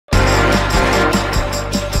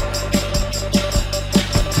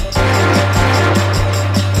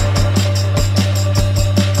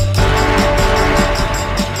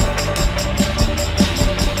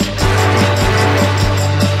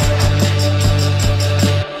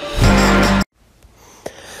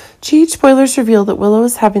spoilers reveal that Willow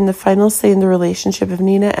is having the final say in the relationship of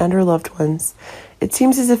Nina and her loved ones. It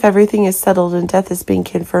seems as if everything is settled and death is being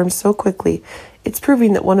confirmed so quickly. It's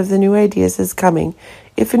proving that one of the new ideas is coming,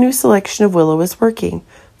 if a new selection of Willow is working.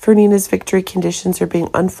 For Nina's victory, conditions are being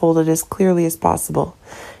unfolded as clearly as possible.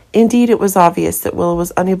 Indeed, it was obvious that Willow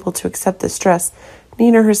was unable to accept the stress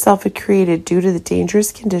Nina herself had created due to the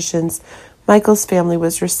dangerous conditions Michael's family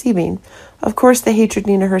was receiving. Of course, the hatred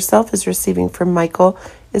Nina herself is receiving from Michael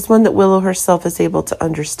is one that Willow herself is able to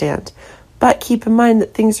understand. But keep in mind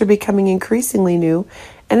that things are becoming increasingly new,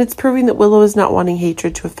 and it's proving that Willow is not wanting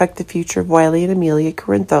hatred to affect the future of Wiley and Amelia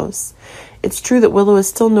Corinthos. It's true that Willow is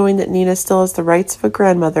still knowing that Nina still has the rights of a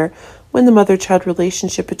grandmother when the mother-child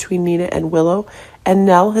relationship between Nina and Willow and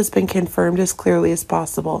Nell has been confirmed as clearly as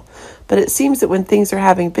possible. But it seems that when things are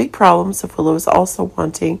having big problems, if Willow is also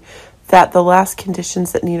wanting that the last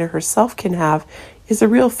conditions that Nina herself can have is a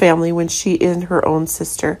real family when she is her own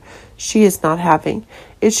sister. She is not having.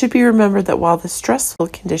 It should be remembered that while the stressful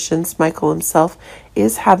conditions Michael himself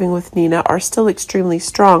is having with Nina are still extremely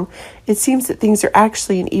strong, it seems that things are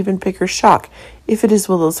actually an even bigger shock if it is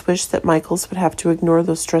Willow's wish that Michael's would have to ignore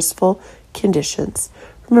those stressful conditions.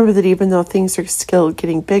 Remember that even though things are still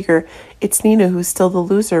getting bigger, it's Nina who's still the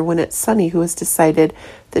loser when it's Sunny who has decided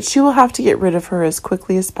that she will have to get rid of her as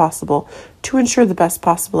quickly as possible to ensure the best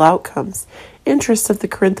possible outcomes. Interests of the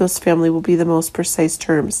Corinthos family will be the most precise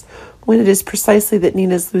terms. When it is precisely that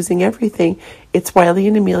Nina's losing everything, it's Wiley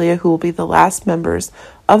and Amelia who will be the last members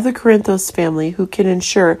of the Corinthos family who can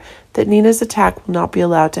ensure that Nina's attack will not be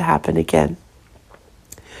allowed to happen again.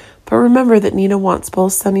 But remember that Nina wants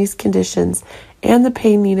both Sunny's conditions and the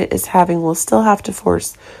pain Nina is having will still have to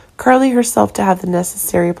force Carly herself to have the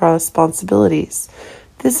necessary responsibilities.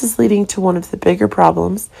 This is leading to one of the bigger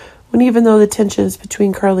problems, when even though the tensions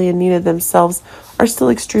between Carly and Nina themselves are still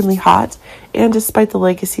extremely hot, and despite the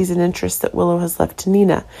legacies and interests that Willow has left to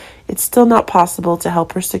Nina, it's still not possible to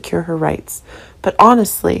help her secure her rights. But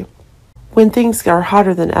honestly, when things are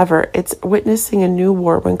hotter than ever, it's witnessing a new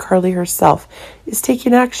war when Carly herself is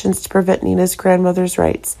taking actions to prevent Nina's grandmother's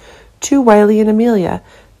rights to Wiley and Amelia.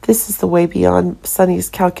 This is the way beyond Sunny's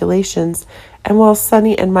calculations, and while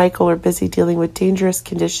Sunny and Michael are busy dealing with dangerous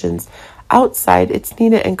conditions outside, it's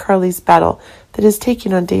Nina and Carly's battle that is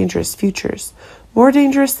taking on dangerous futures. More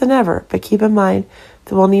dangerous than ever, but keep in mind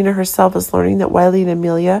that while Nina herself is learning that Wiley and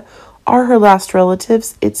Amelia are her last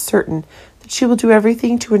relatives, it's certain that she will do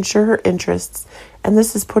everything to ensure her interests, and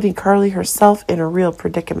this is putting Carly herself in a real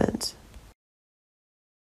predicament.